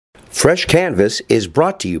Fresh Canvas is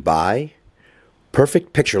brought to you by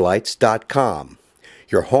PerfectPictureLights.com,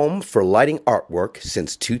 your home for lighting artwork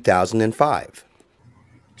since 2005.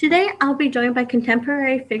 Today, I'll be joined by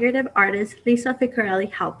contemporary figurative artist Lisa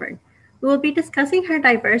Ficarelli-Halpern. We will be discussing her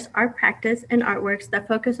diverse art practice and artworks that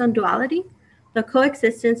focus on duality, the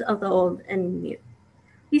coexistence of the old and new.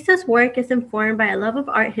 Lisa's work is informed by a love of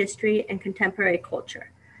art history and contemporary culture,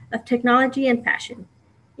 of technology and fashion.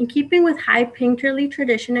 In keeping with high painterly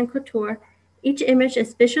tradition and couture, each image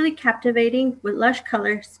is visually captivating with lush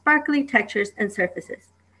colors, sparkly textures, and surfaces.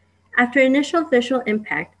 After initial visual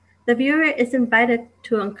impact, the viewer is invited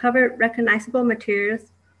to uncover recognizable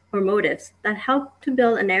materials or motifs that help to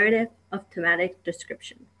build a narrative of thematic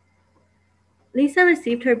description. Lisa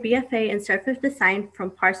received her BFA in Surface Design from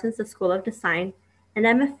Parsons School of Design and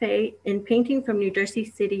MFA in Painting from New Jersey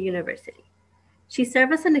City University. She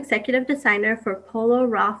served as an executive designer for Polo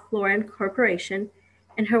Ralph Lauren Corporation,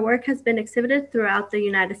 and her work has been exhibited throughout the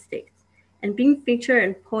United States and being featured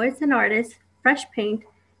in Poets and Artists, Fresh Paint,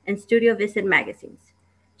 and Studio Visit magazines.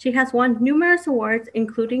 She has won numerous awards,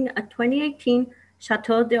 including a 2018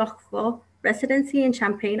 Chateau d'Orfeo residency in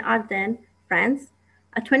Champagne-Ardenne, France,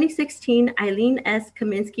 a 2016 Eileen S.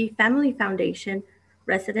 Kaminsky Family Foundation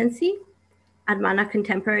residency at Mana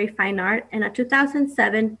Contemporary Fine Art, and a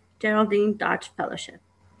 2007 Geraldine Dodge Fellowship.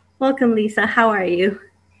 Welcome, Lisa. How are you?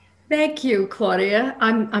 Thank you, Claudia.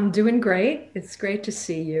 I'm doing great. It's great to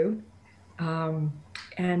see you. And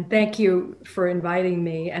thank you for inviting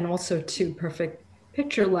me, and also to Perfect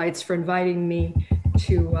Picture Lights for inviting me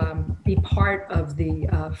to be part of the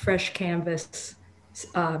Fresh Canvas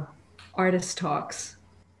Artist Talks.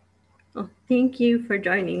 Well, thank you for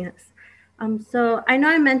joining us. So I know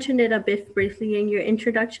I mentioned it a bit briefly in your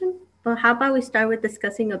introduction, but how about we start with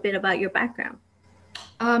discussing a bit about your background?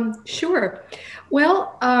 Sure.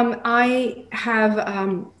 Well, I have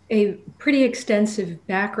a pretty extensive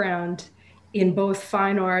background in both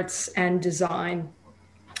fine arts and design.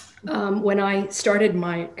 When I started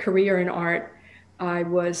my career in art, I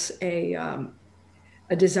was a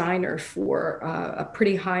designer for a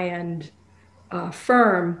pretty high-end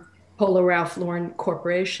firm, Polo Ralph Lauren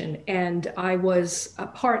Corporation, and I was a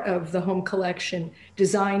part of the home collection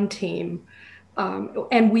design team,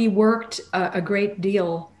 and we worked a great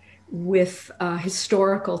deal with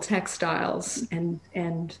historical textiles, and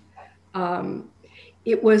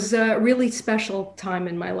it was a really special time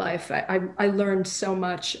in my life. I learned so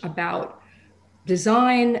much about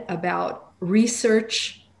design, about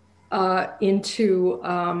research into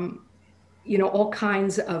all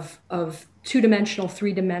kinds of two-dimensional,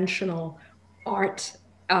 three-dimensional art,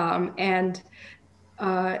 and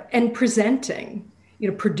presenting,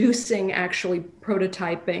 producing, actually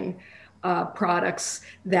prototyping products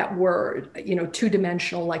that were,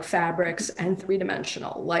 two-dimensional like fabrics, and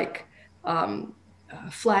three-dimensional like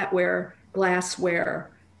flatware, glassware,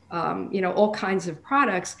 all kinds of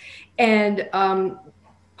products. And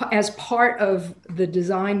as part of the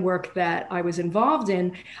design work that I was involved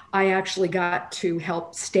in, I actually got to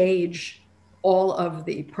help stage all of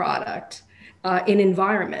the product in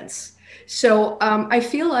environments. So I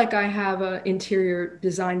feel like I have an interior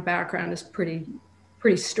design background is pretty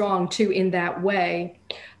strong too in that way.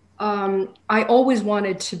 I always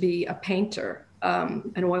wanted to be a painter,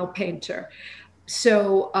 an oil painter.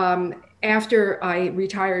 So after I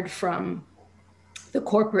retired from the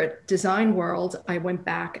corporate design world, I went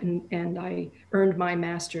back and I earned my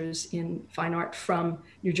master's in fine art from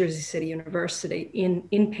New Jersey City University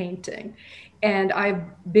in painting. And I've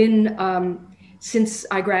been, since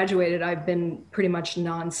I graduated, I've been pretty much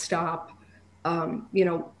nonstop,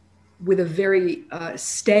 with a very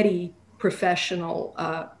steady professional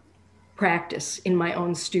practice in my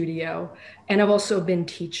own studio. And I've also been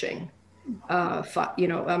teaching.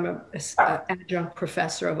 I'm an adjunct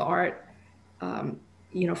professor of art,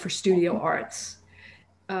 for studio arts.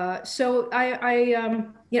 So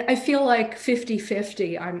I feel like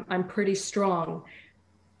 50-50. I'm pretty strong,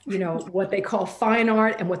 what they call fine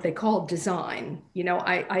art and what they call design.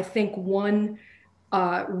 I think one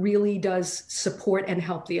really does support and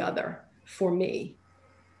help the other for me.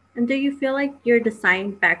 And do you feel like your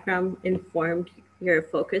design background informed your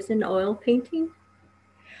focus in oil painting?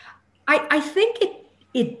 I think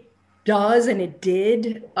it does, and it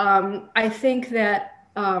did. I think that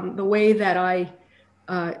the way that I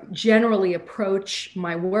generally approach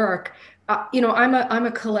my work, I'm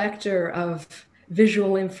a collector of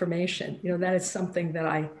visual information. That is something that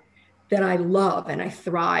I love and I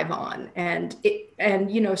thrive on, and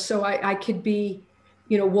so I could be,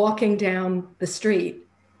 walking down the street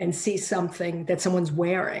and see something that someone's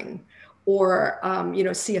wearing, or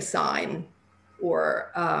see a sign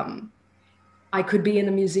or I could be in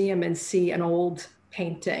a museum and see an old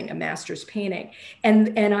painting, a master's painting,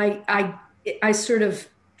 and I sort of,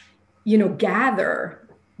 you know, gather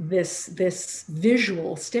this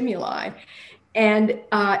visual stimuli, and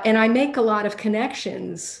I make a lot of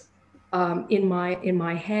connections in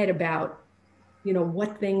my head about, you know,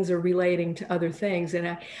 what things are relating to other things,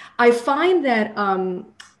 and I find that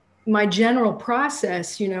my general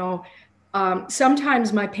process, you know,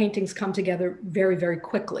 sometimes my paintings come together very, very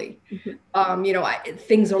quickly. You know,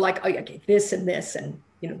 things are like, oh, okay, this and this, and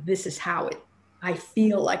you know, this is how I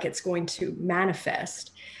feel like it's going to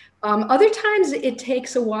manifest. Other times it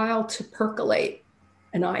takes a while to percolate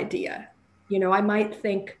an idea. You know, I might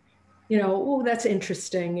think, you know, oh, that's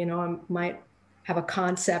interesting. You know, I might have a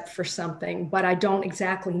concept for something, but I don't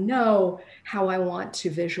exactly know how I want to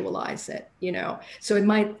visualize it, you know. So it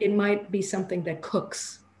might be something that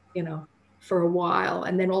cooks, you know, for a while,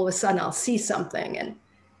 and then all of a sudden I'll see something,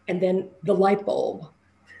 and then the light bulb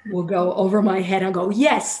will go over my head. I'll go,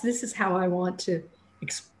 yes, this is how I want to,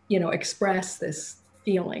 you know, express this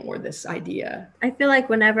feeling or this idea. I feel like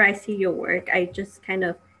whenever I see your work, I just kind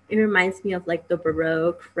of, it reminds me of like the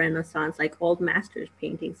Baroque, Renaissance, like old masters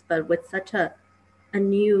paintings, but with such a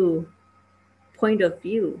new point of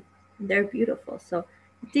view. They're beautiful. So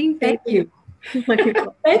I think Thank you.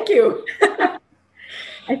 Wonderful. Thank you.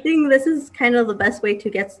 I think this is kind of the best way to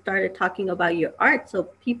get started talking about your art, so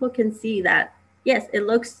people can see that, yes, it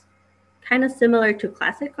looks kind of similar to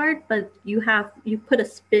classic art, but you put a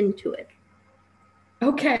spin to it.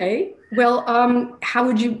 Okay. Well,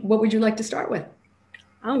 what would you like to start with?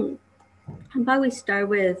 How about we start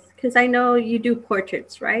with, because I know you do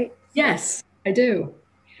portraits, right? Yes, I do.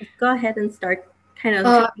 Go ahead and start kind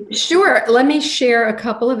of. Sure. Let me share a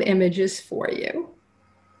couple of images for you.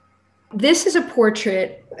 This is a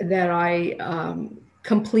portrait that I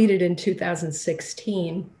completed in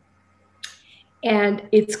 2016, and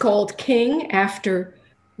it's called King after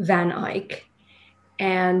Van Eyck.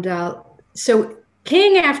 And so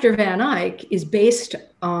King after Van Eyck is based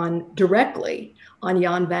directly on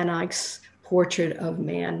Jan van Eyck's portrait of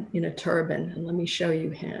man in a turban. And let me show you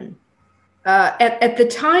him. At the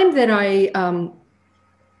time that I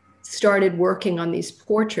started working on these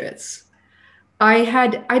portraits,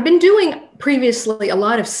 I'd been doing previously a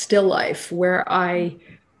lot of still life, where I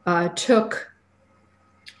took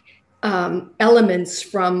elements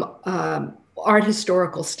from art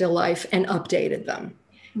historical still life and updated them.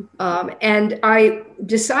 And I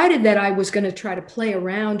decided that I was going to try to play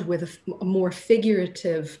around with a more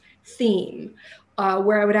figurative theme,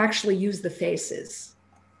 where I would actually use the faces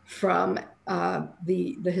from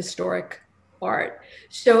the historic art.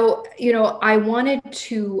 So, you know, I wanted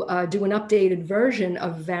to do an updated version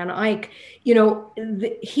of Van Eyck. You know,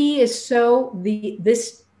 he is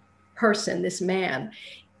this person, this man,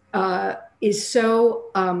 is so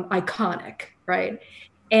iconic, right?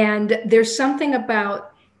 And there's something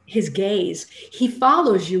about his gaze. He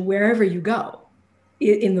follows you wherever you go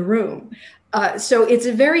in the room. So it's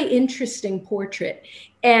a very interesting portrait.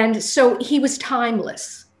 And so he was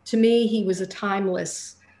timeless. To me, he was a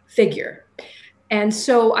timeless figure. And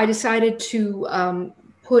so I decided to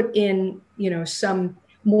put in, you know, some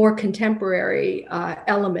more contemporary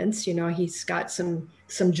elements. You know, he's got some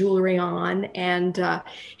jewelry on, and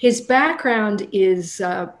his background is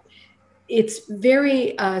it's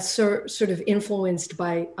very sort of influenced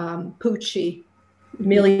by Pucci,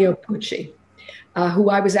 Emilio Pucci, who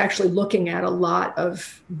I was actually looking at a lot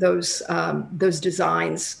of those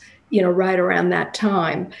designs, you know, right around that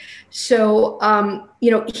time. So,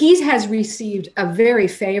 you know, he has received a very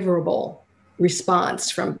favorable response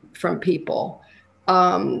from people,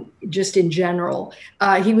 just in general.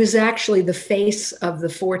 He was actually the face of the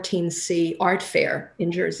 14C art fair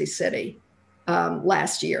in Jersey City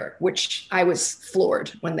last year, which I was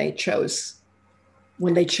floored when they chose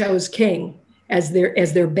King as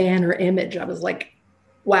their banner image. I was like,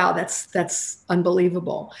 wow, that's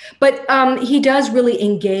unbelievable. But he does really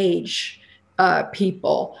engage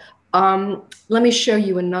people. Let me show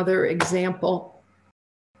you another example.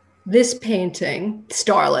 This painting,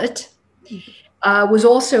 Starlet, was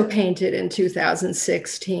also painted in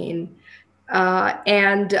 2016.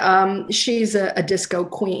 And she's a disco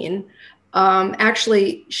queen.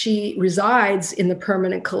 Actually, she resides in the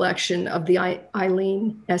permanent collection of the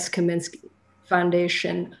Eileen S. Kaminsky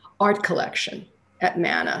Foundation art collection at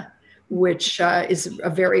MANA, which is a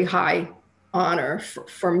very high honor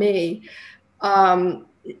for me.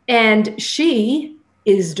 And she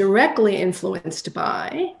is directly influenced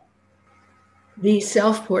by the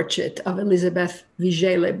self-portrait of Elisabeth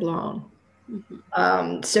Vigée-Leblond.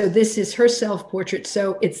 So this is her self-portrait.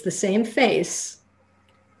 So it's the same face,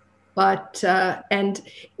 but and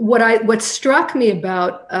what struck me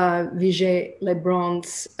about Vigée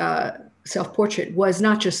Lebrun's self-portrait was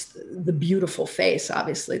not just the beautiful face,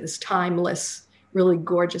 obviously this timeless, really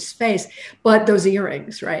gorgeous face, but those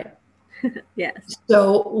earrings, right? Yes.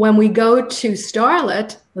 So when we go to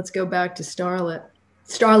Starlet, let's go back to Starlet.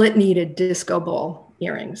 Starlet needed disco ball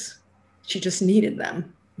earrings. She just needed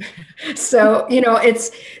them. So, you know,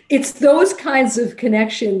 it's those kinds of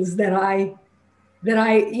connections that I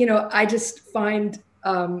I just find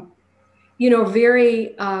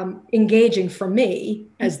very engaging for me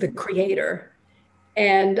as the creator.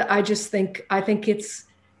 And I think it's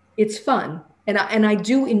fun. And I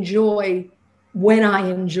do enjoy when I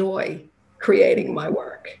enjoy creating my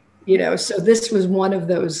work, so this was one of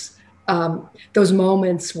those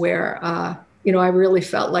moments where I really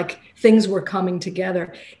felt like things were coming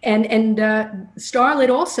together. And Starlet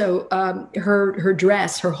also, her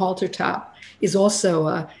dress, her halter top, is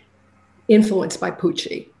also influenced by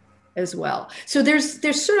Pucci as well. So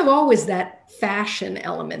there's sort of always that fashion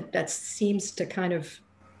element that seems to kind of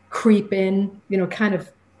creep in, kind of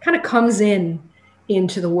comes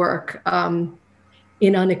into the work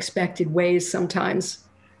in unexpected ways sometimes.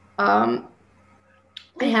 I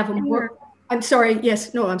have a more. I'm sorry.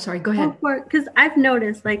 Yes. No. I'm sorry. Go ahead. Because I've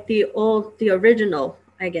noticed, like the original,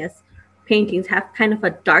 I guess, paintings have kind of a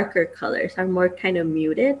darker colors, are more kind of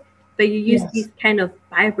muted, but you use these kind of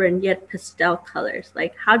vibrant yet pastel colors.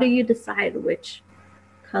 Like, how do you decide which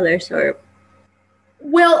colors or?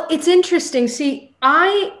 Well, it's interesting. See,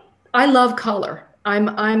 I love color.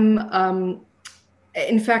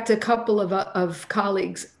 In fact, a couple of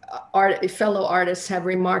colleagues, fellow artists, have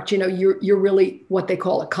remarked, you're really what they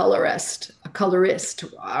call a colorist,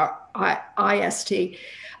 IST.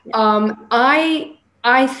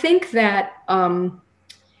 I think that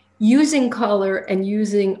using color and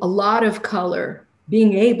using a lot of color,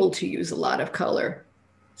 being able to use a lot of color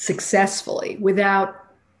successfully without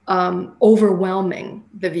overwhelming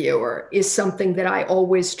the viewer is something that I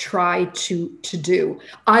always try to do.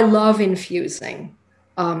 I love infusing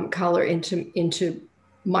color into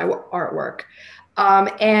my artwork,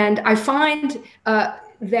 and I find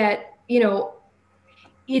that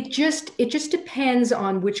it just depends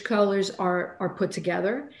on which colors are put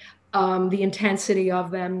together, the intensity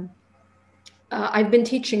of them. I've been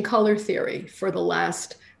teaching color theory for the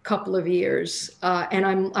last couple of years, and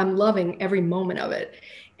I'm loving every moment of it.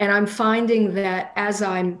 And I'm finding that as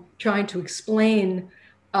I'm trying to explain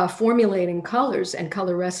formulating colors and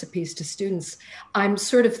color recipes to students, I'm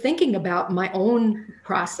sort of thinking about my own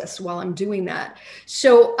process while I'm doing that.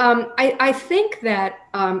 So I think that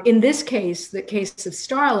in this case, the case of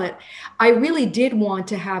Starlet, I really did want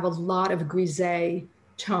to have a lot of grisé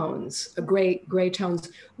tones, gray tones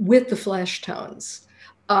with the flesh tones.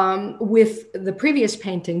 With the previous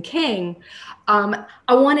painting, King, I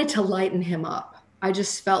wanted to lighten him up. I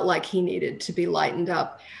just felt like he needed to be lightened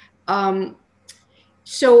up.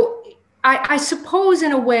 So I suppose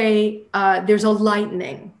in a way there's a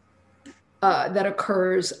lightening that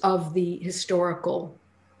occurs of the historical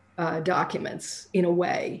documents in a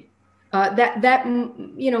way. That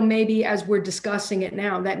maybe as we're discussing it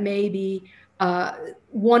now, that may be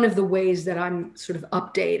one of the ways that I'm sort of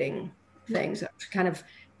updating things, kind of,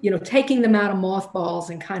 taking them out of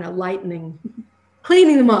mothballs and kind of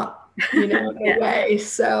cleaning them up. In a way.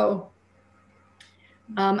 So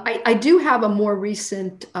I do have a more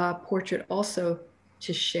recent portrait also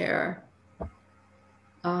to share.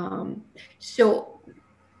 So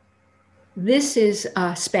this is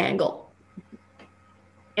Spangle.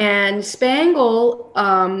 And Spangle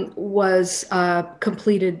was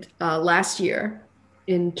completed last year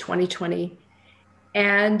in 2020.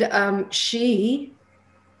 And she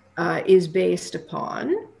is based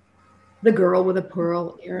upon The Girl with a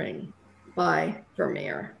Pearl Earring by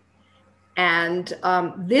Vermeer. And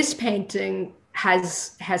this painting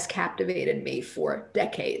has captivated me for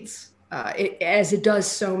decades, as it does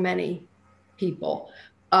so many people.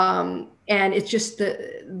 And it's just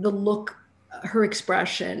the look, her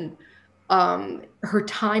expression, her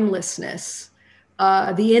timelessness,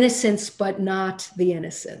 the innocence, but not the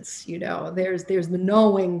innocence. There's the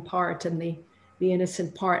knowing part and the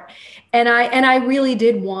innocent part. And I really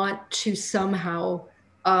did want to somehow,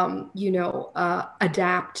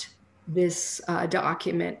 adapt this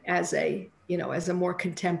document as a more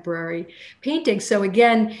contemporary painting. So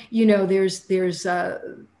again, there's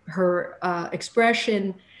her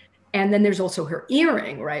expression, and then there's also her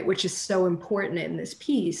earring, right, which is so important in this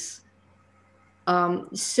piece.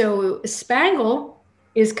 So Spangle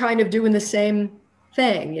is kind of doing the same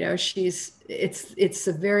thing. You know, it's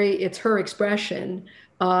her expression,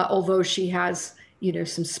 although she has, you know,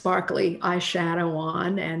 some sparkly eyeshadow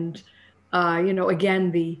on, and you know,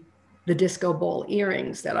 again, the disco ball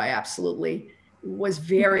earrings that I absolutely was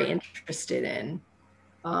very interested in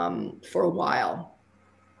for a while.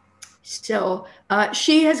 So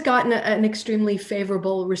she has gotten an extremely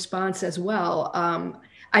favorable response as well.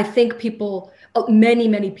 I think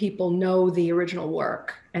many people know the original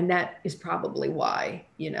work, and that is probably why,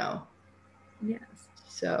 you know. Yes.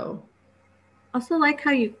 So Also like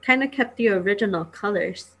how you kind of kept the original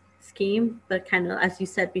colors scheme, but kind of, as you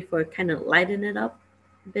said before, kind of lighten it up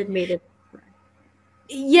a bit, made it.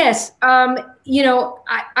 yes, you know,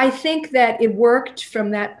 I think that it worked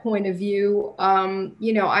from that point of view.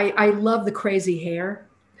 You know, I love the crazy hair.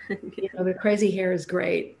 You know, the crazy hair is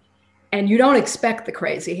great. And you don't expect the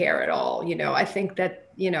crazy hair at all. You know, I think that,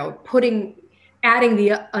 you know, adding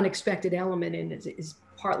the unexpected element in is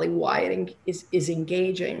partly why it is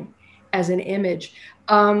engaging as an image.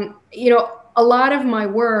 You know, a lot of my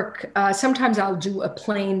work, sometimes I'll do a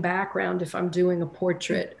plain background if I'm doing a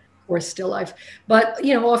portrait or a still life, but,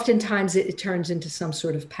 you know, oftentimes it turns into some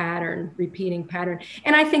sort of pattern, repeating pattern.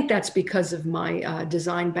 And I think that's because of my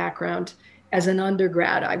design background. As an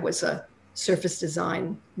undergrad, I was a surface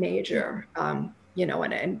design major, you know,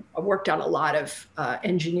 and I worked on a lot of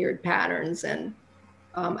engineered patterns, and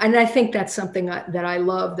I think that's something that I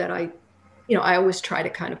love. That you know, I always try to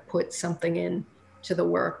kind of put something in to the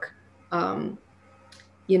work,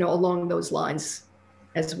 you know, along those lines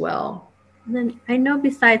as well. And then I know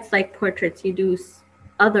besides like portraits, you do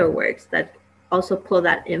other works that also pull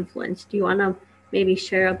that influence. Do you want to maybe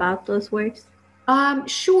share about those works?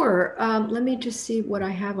 Sure. Let me just see what I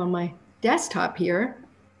have on my desktop here.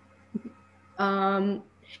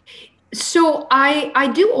 So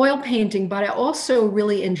I do oil painting, but I also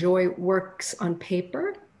really enjoy works on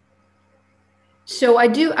paper. So I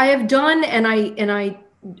have done, and I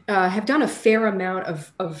have done a fair amount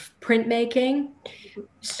of printmaking.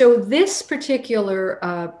 So this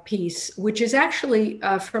particular piece, which is actually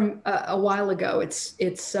from a while ago,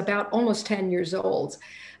 it's about almost 10 years old.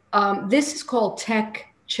 This is called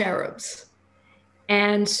Tech Cherubs.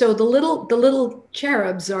 And so the little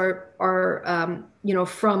cherubs are you know,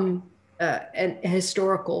 from a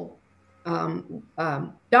historical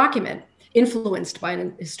document, influenced by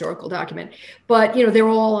an historical document, but, you know, they're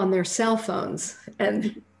all on their cell phones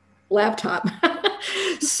and laptop.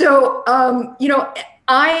 So you know,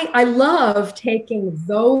 I love taking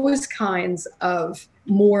those kinds of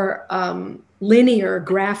more linear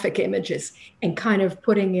graphic images and kind of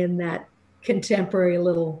putting in that contemporary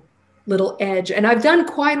little edge. And I've done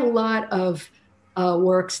quite a lot of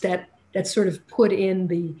works that sort of put in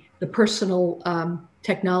the personal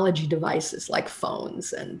technology devices like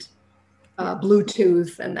phones and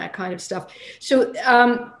Bluetooth and that kind of stuff. So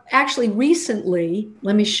actually recently,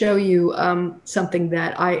 let me show you something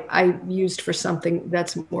that I used for something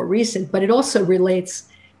that's more recent, but it also relates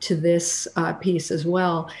to this piece as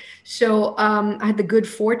well. So I had the good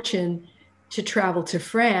fortune to travel to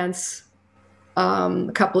France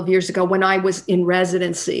a couple of years ago when I was in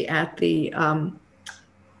residency at the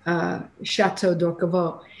Chateau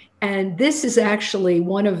d'Orquevaux. And this is actually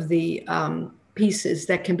one of the pieces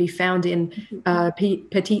that can be found in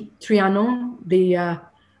Petit Trianon, the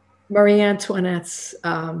Marie Antoinette's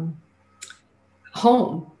home,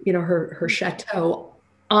 you know, her chateau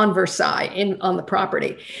on Versailles, on the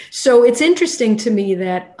property. So it's interesting to me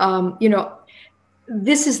that, you know,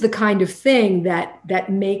 this is the kind of thing that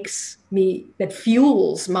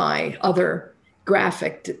fuels my other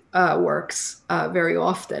graphic works very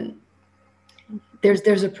often.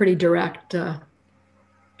 There's a pretty direct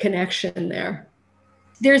connection there.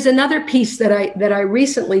 There's another piece that I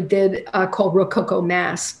recently did called Rococo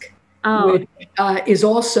Mask, which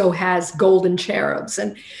also has golden cherubs.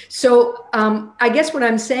 And so I guess what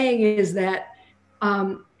I'm saying is that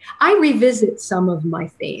I revisit some of my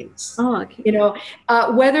themes. Oh, okay. You know,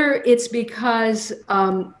 whether it's because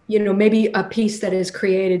you know, maybe a piece that is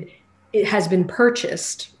created, it has been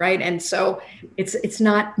purchased, right? And so it's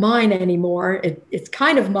not mine anymore. It's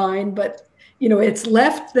kind of mine, but, you know, it's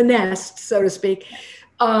left the nest, so to speak.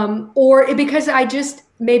 Or because I just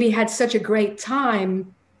maybe had such a great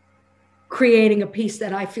time creating a piece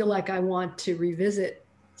that I feel like I want to revisit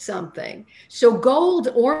something. So gold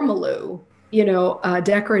ormolu, you know,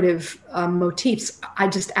 decorative motifs, I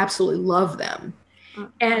just absolutely love them.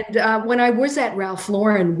 And when I was at Ralph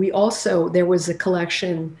Lauren, there was a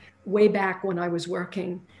collection way back when I was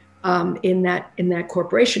working in that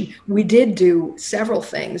corporation. We did do several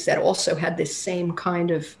things that also had this same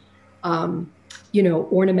kind of, you know,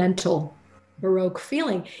 ornamental Baroque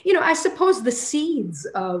feeling. I suppose the seeds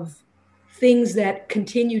of things that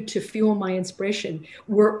continue to fuel my inspiration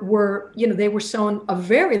were they were sown a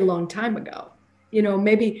very long time ago.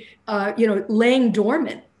 Maybe laying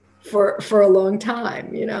dormant for a long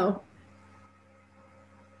time. Yeah,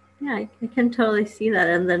 I can totally see that.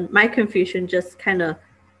 And then my confusion just kind of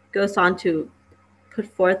goes on to put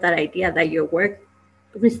forth that idea that your work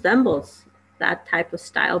resembles that type of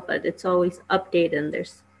style, but it's always updated. And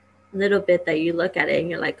there's a little bit that you look at it and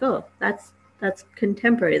you're like, oh, that's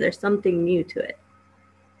contemporary. There's something new to it.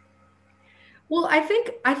 Well, I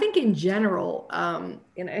think in general, and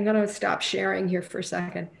I'm going to stop sharing here for a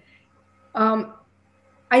second.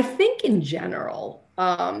 I think in general,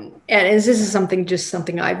 and this is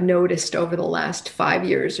something I've noticed over the last 5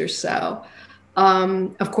 years or so.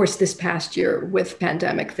 Of course, this past year with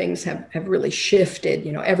pandemic, things have really shifted.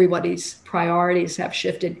 Everybody's priorities have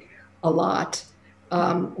shifted a lot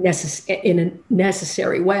in a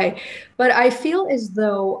necessary way. But I feel as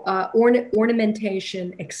though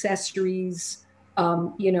ornamentation, accessories,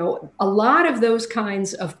 a lot of those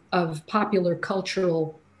kinds of popular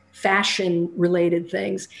cultural fashion related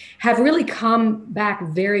things have really come back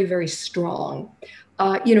very, very strong.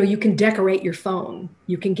 You can decorate your phone.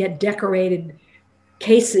 You can get decorated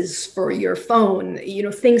cases for your phone,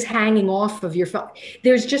 things hanging off of your phone.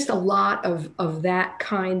 There's just a lot of that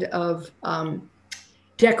kind of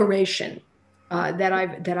decoration that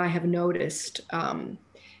I have noticed. And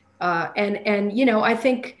I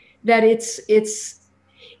think that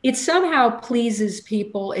it somehow pleases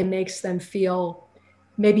people. It makes them feel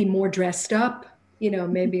maybe more dressed up,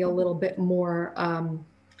 maybe a little bit more,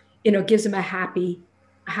 gives them a happy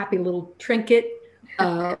little trinket,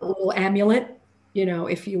 a little amulet,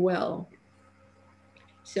 if you will.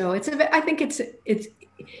 So I think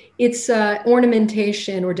it's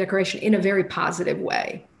ornamentation or decoration in a very positive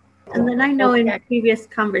way. And then I know in previous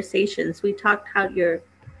conversations, we talked how your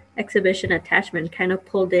exhibition attachment kind of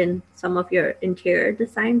pulled in some of your interior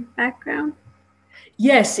design background.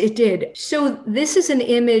 Yes, it did. So this is an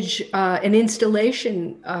image, an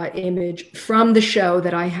installation image from the show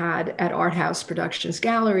that I had at Art House Productions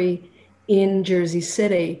Gallery in Jersey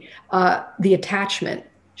City, the Attachment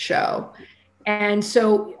show. And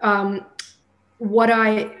so what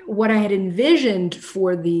I had envisioned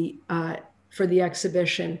for the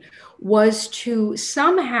exhibition was to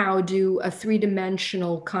somehow do a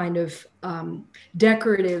three-dimensional kind of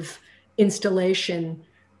decorative installation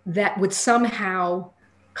that would somehow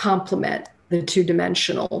complement the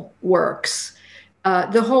two-dimensional works.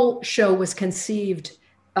 The whole show was conceived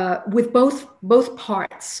with both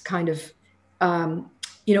parts kind of,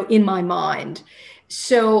 in my mind.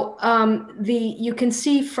 So you can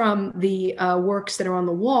see from the works that are on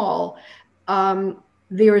the wall,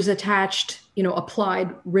 there is attached,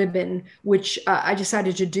 applied ribbon, which I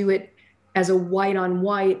decided to do it as a white on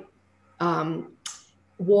white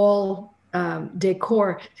wall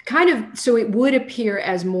decor, kind of, so it would appear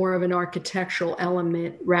as more of an architectural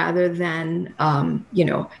element rather than, a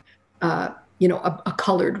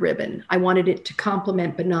colored ribbon. I wanted it to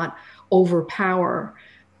complement but not overpower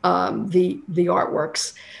the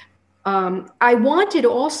artworks. I wanted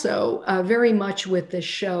also very much with this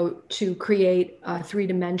show to create a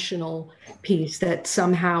three-dimensional piece that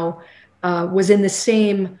somehow was in the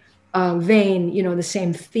same vein, the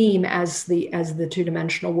same theme as the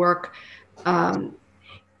two-dimensional work, and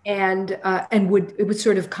it would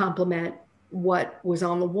sort of complement what was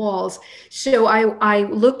on the walls. So I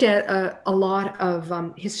looked at a lot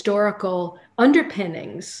of historical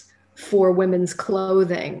underpinnings for women's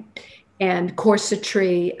clothing and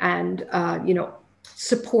corsetry and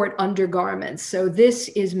support undergarments. So this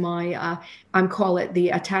is my I call it the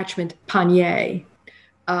attachment panier.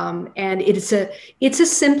 And it's a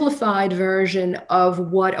simplified version of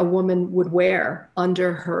what a woman would wear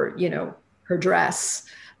under her, her dress,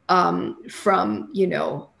 from,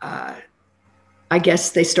 I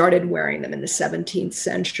guess they started wearing them in the 17th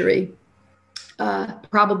century,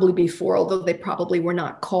 probably before, although they probably were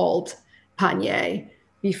not called panier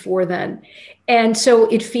before then. And so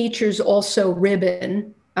it features also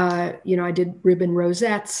ribbon. I did ribbon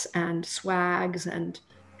rosettes and swags, and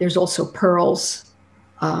there's also pearls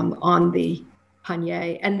on the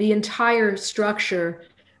panier. And the entire structure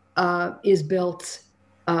is built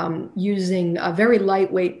using a very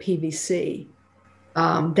lightweight PVC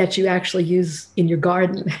that you actually use in your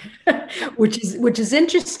garden, which is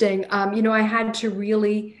interesting. I had to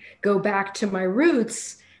really go back to my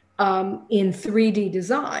roots in 3D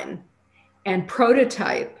design and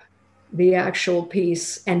prototype the actual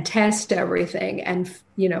piece and test everything and,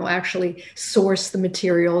 actually source the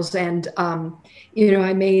materials. And,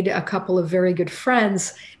 I made a couple of very good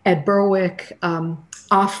friends at Berwick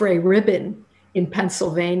Offray Ribbon in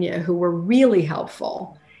Pennsylvania who were really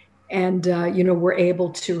helpful and, were able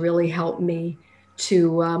to really help me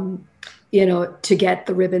to, to get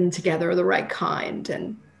the ribbon together, the right kind,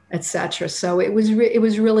 and etc. So it was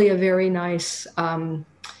really a very nice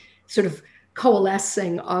sort of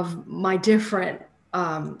coalescing of my different,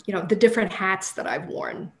 the different hats that I've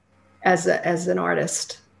worn as an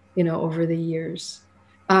artist, over the years.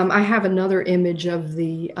 I have another image of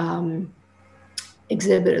the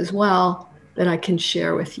exhibit as well that I can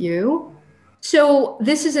share with you. So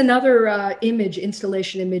this is another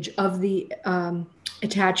installation image of the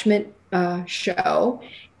attachment show.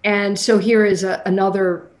 And so here is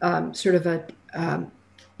another sort of an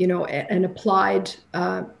applied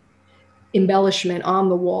embellishment on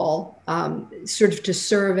the wall, sort of to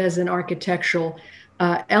serve as an architectural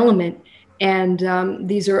element. And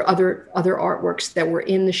these are other artworks that were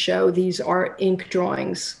in the show. These are ink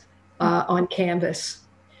drawings on canvas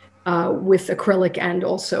with acrylic and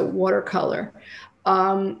also watercolor.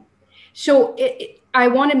 So I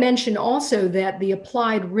want to mention also that the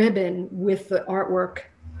applied ribbon with the artwork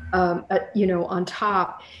on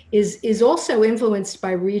top is also influenced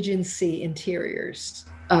by Regency interiors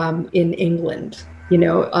in England.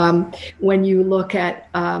 When you look at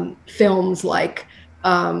films like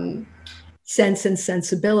Sense and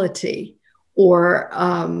Sensibility or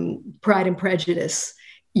Pride and Prejudice,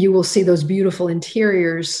 you will see those beautiful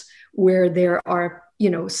interiors where there are,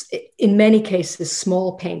 in many cases,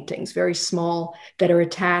 small paintings, very small, that are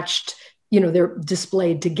attached, they're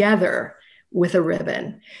displayed together with a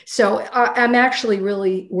ribbon. So I'm actually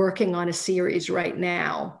really working on a series right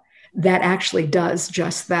now that actually does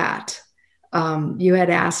just that. You had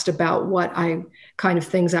asked about what kind of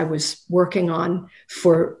things I was working on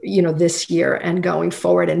for, this year and going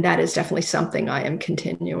forward. And that is definitely something I am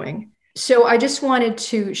continuing. So I just wanted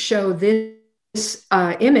to show this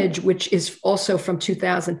image, which is also from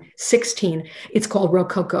 2016. It's called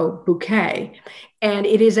Rococo Bouquet. And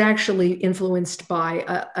it is actually influenced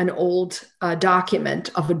by an old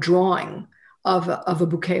document of a drawing of a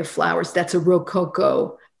bouquet of flowers. That's a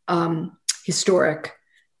Rococo historic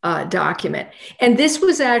document. And this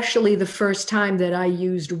was actually the first time that I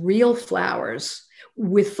used real flowers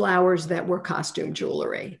with flowers that were costume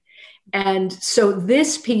jewelry. And so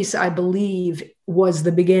this piece, I believe, was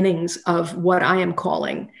the beginnings of what I am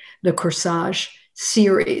calling the Corsage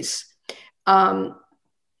series.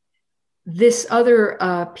 This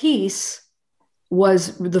other piece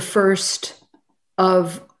was the first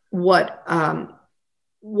of what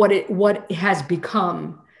has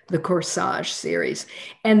become the Corsage series.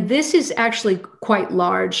 And this is actually quite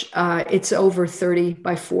large. It's over 30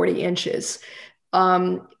 by 40 inches.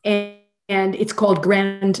 And it's called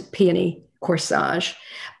Grand Peony Corsage.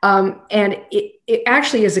 And it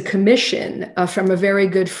actually is a commission from a very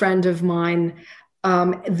good friend of mine.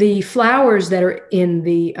 The flowers that are in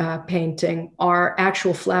the painting are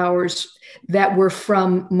actual flowers that were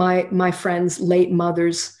from my friend's late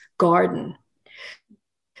mother's garden.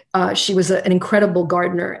 She was an incredible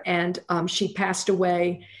gardener, and she passed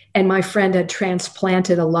away. And my friend had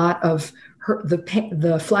transplanted a lot of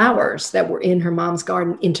the flowers that were in her mom's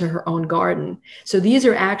garden into her own garden. So these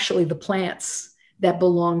are actually the plants that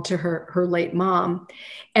belonged to her late mom.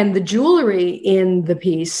 And the jewelry in the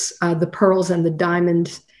piece, the pearls and the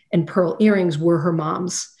diamond and pearl earrings, were her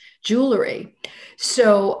mom's jewelry.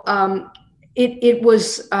 So it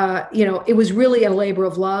was, it was really a labor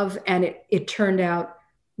of love, and it turned out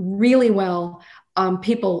really well.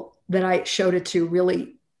 People that I showed it to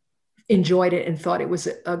really enjoyed it and thought it was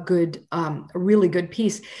a really good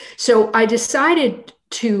piece. So I decided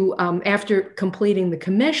to, after completing the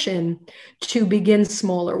commission, to begin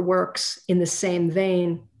smaller works in the same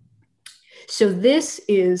vein. So this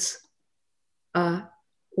is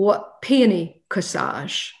Peony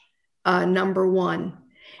Corsage, number 1.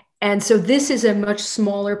 And so this is a much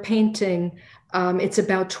smaller painting. It's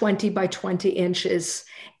about 20 by 20 inches.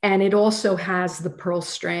 And it also has the pearl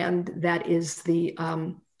strand that is the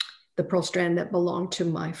pearl strand that belonged to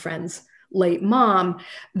my friend's late mom.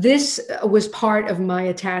 This was part of my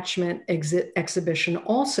attachment exhibition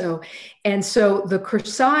also. And so the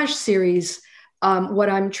Corsage series, what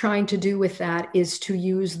I'm trying to do with that is to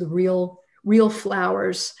use the real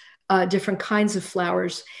flowers, different kinds of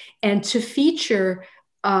flowers, and to feature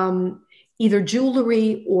either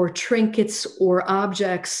jewelry or trinkets or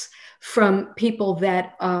objects from people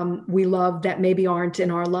that we love that maybe aren't in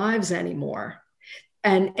our lives anymore.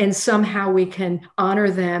 and somehow we can honor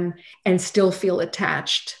them and still feel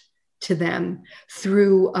attached to them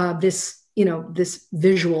through this, this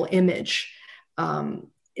visual image.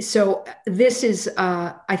 So this is,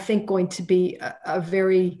 I think, going to be a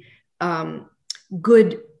very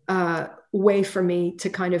good way for me to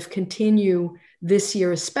kind of continue this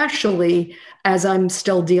year, especially as I'm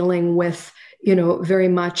still dealing with, very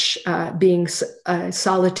much being a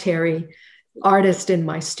solitary artist in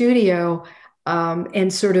my studio,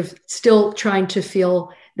 and sort of still trying to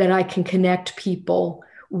feel that I can connect people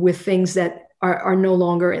with things that are no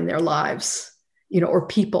longer in their lives, or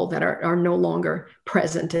people that are no longer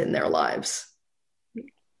present in their lives.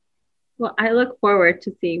 Well, I look forward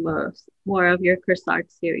to seeing more of your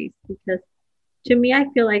Corsage series, because to me, I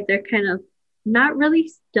feel like they're kind of not really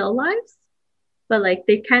still lives, but like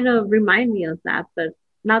they kind of remind me of that. But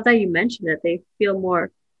now that you mention it, they feel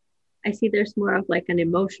more, I see there's more of like an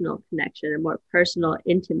emotional connection and more personal,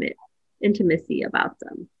 intimacy about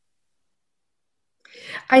them.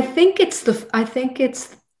 I think it's the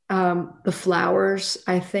flowers.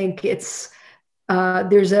 I think it's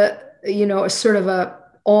there's a sort of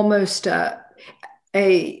almost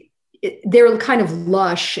they're kind of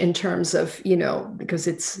lush in terms of, because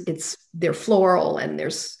they're floral, and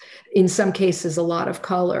there's in some cases a lot of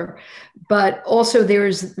color, but also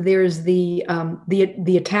there's the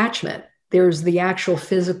attachment. There's the actual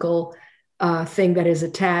physical thing that is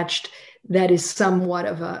attached, that is somewhat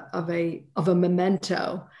of a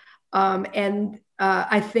memento. And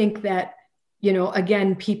I think that,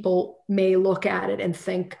 again, people may look at it and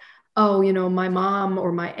think, oh, my mom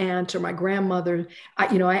or my aunt or my grandmother,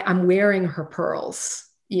 I'm wearing her pearls,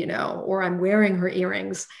 or I'm wearing her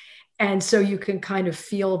earrings. And so you can kind of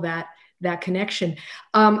feel that connection.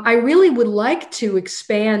 I really would like to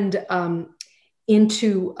expand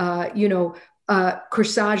into,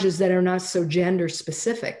 corsages that are not so gender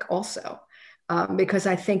specific also, because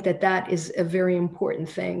I think that is a very important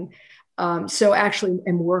thing. So actually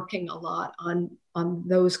I'm working a lot on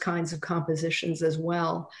those kinds of compositions as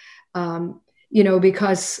well.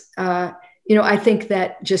 Because, I think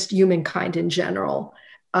that just humankind in general,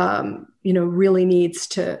 really needs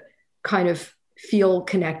to kind of feel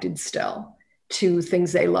connected still to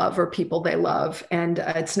things they love or people they love. And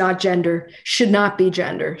it's not should not be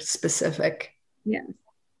gender specific. Yes.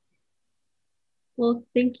 Well,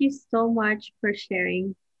 thank you so much for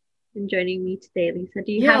sharing and joining me today, Lisa.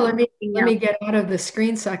 Do you have let me get out of the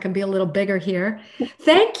screen so I can be a little bigger here.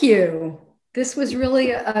 Thank you. This was really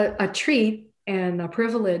a treat and a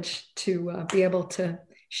privilege to be able to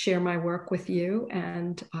share my work with you,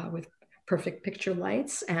 and with Perfect Picture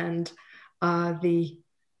Lights, and the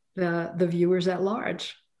viewers at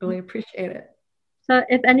large. Really appreciate it. So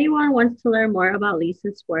if anyone wants to learn more about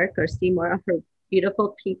Lisa's work or see more of her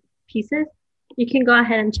beautiful pieces, you can go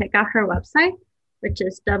ahead and check out her website, which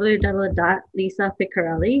is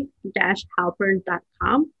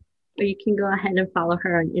www.lisaficarelli-halpern.com, or you can go ahead and follow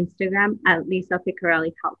her on Instagram at Lisa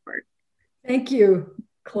Ficarelli-Halpern. Thank you,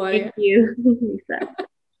 Claudia. Thank you, Lisa.